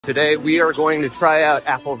Today we are going to try out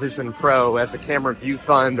Apple Vision Pro as a camera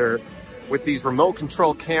viewfinder with these remote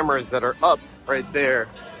control cameras that are up right there.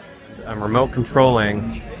 I'm remote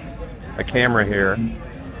controlling a camera here.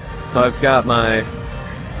 So I've got my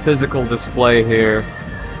physical display here,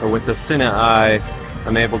 but with the CineEye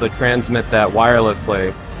I'm able to transmit that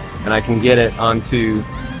wirelessly, and I can get it onto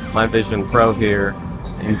my Vision Pro here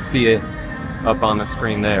and see it up on the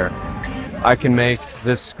screen there. I can make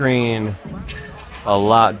this screen a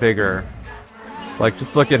lot bigger. Like,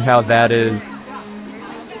 just look at how that is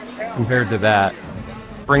compared to that.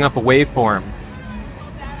 Bring up a waveform.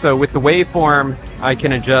 So with the waveform, I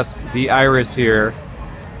can adjust the iris here,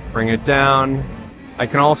 bring it down. I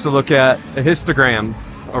can also look at a histogram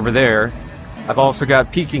over there. I've also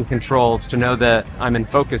got peaking controls to know that I'm in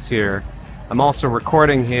focus here. I'm also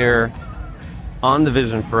recording here on the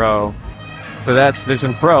Vision Pro. So that's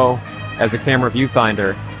Vision Pro as a camera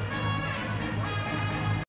viewfinder.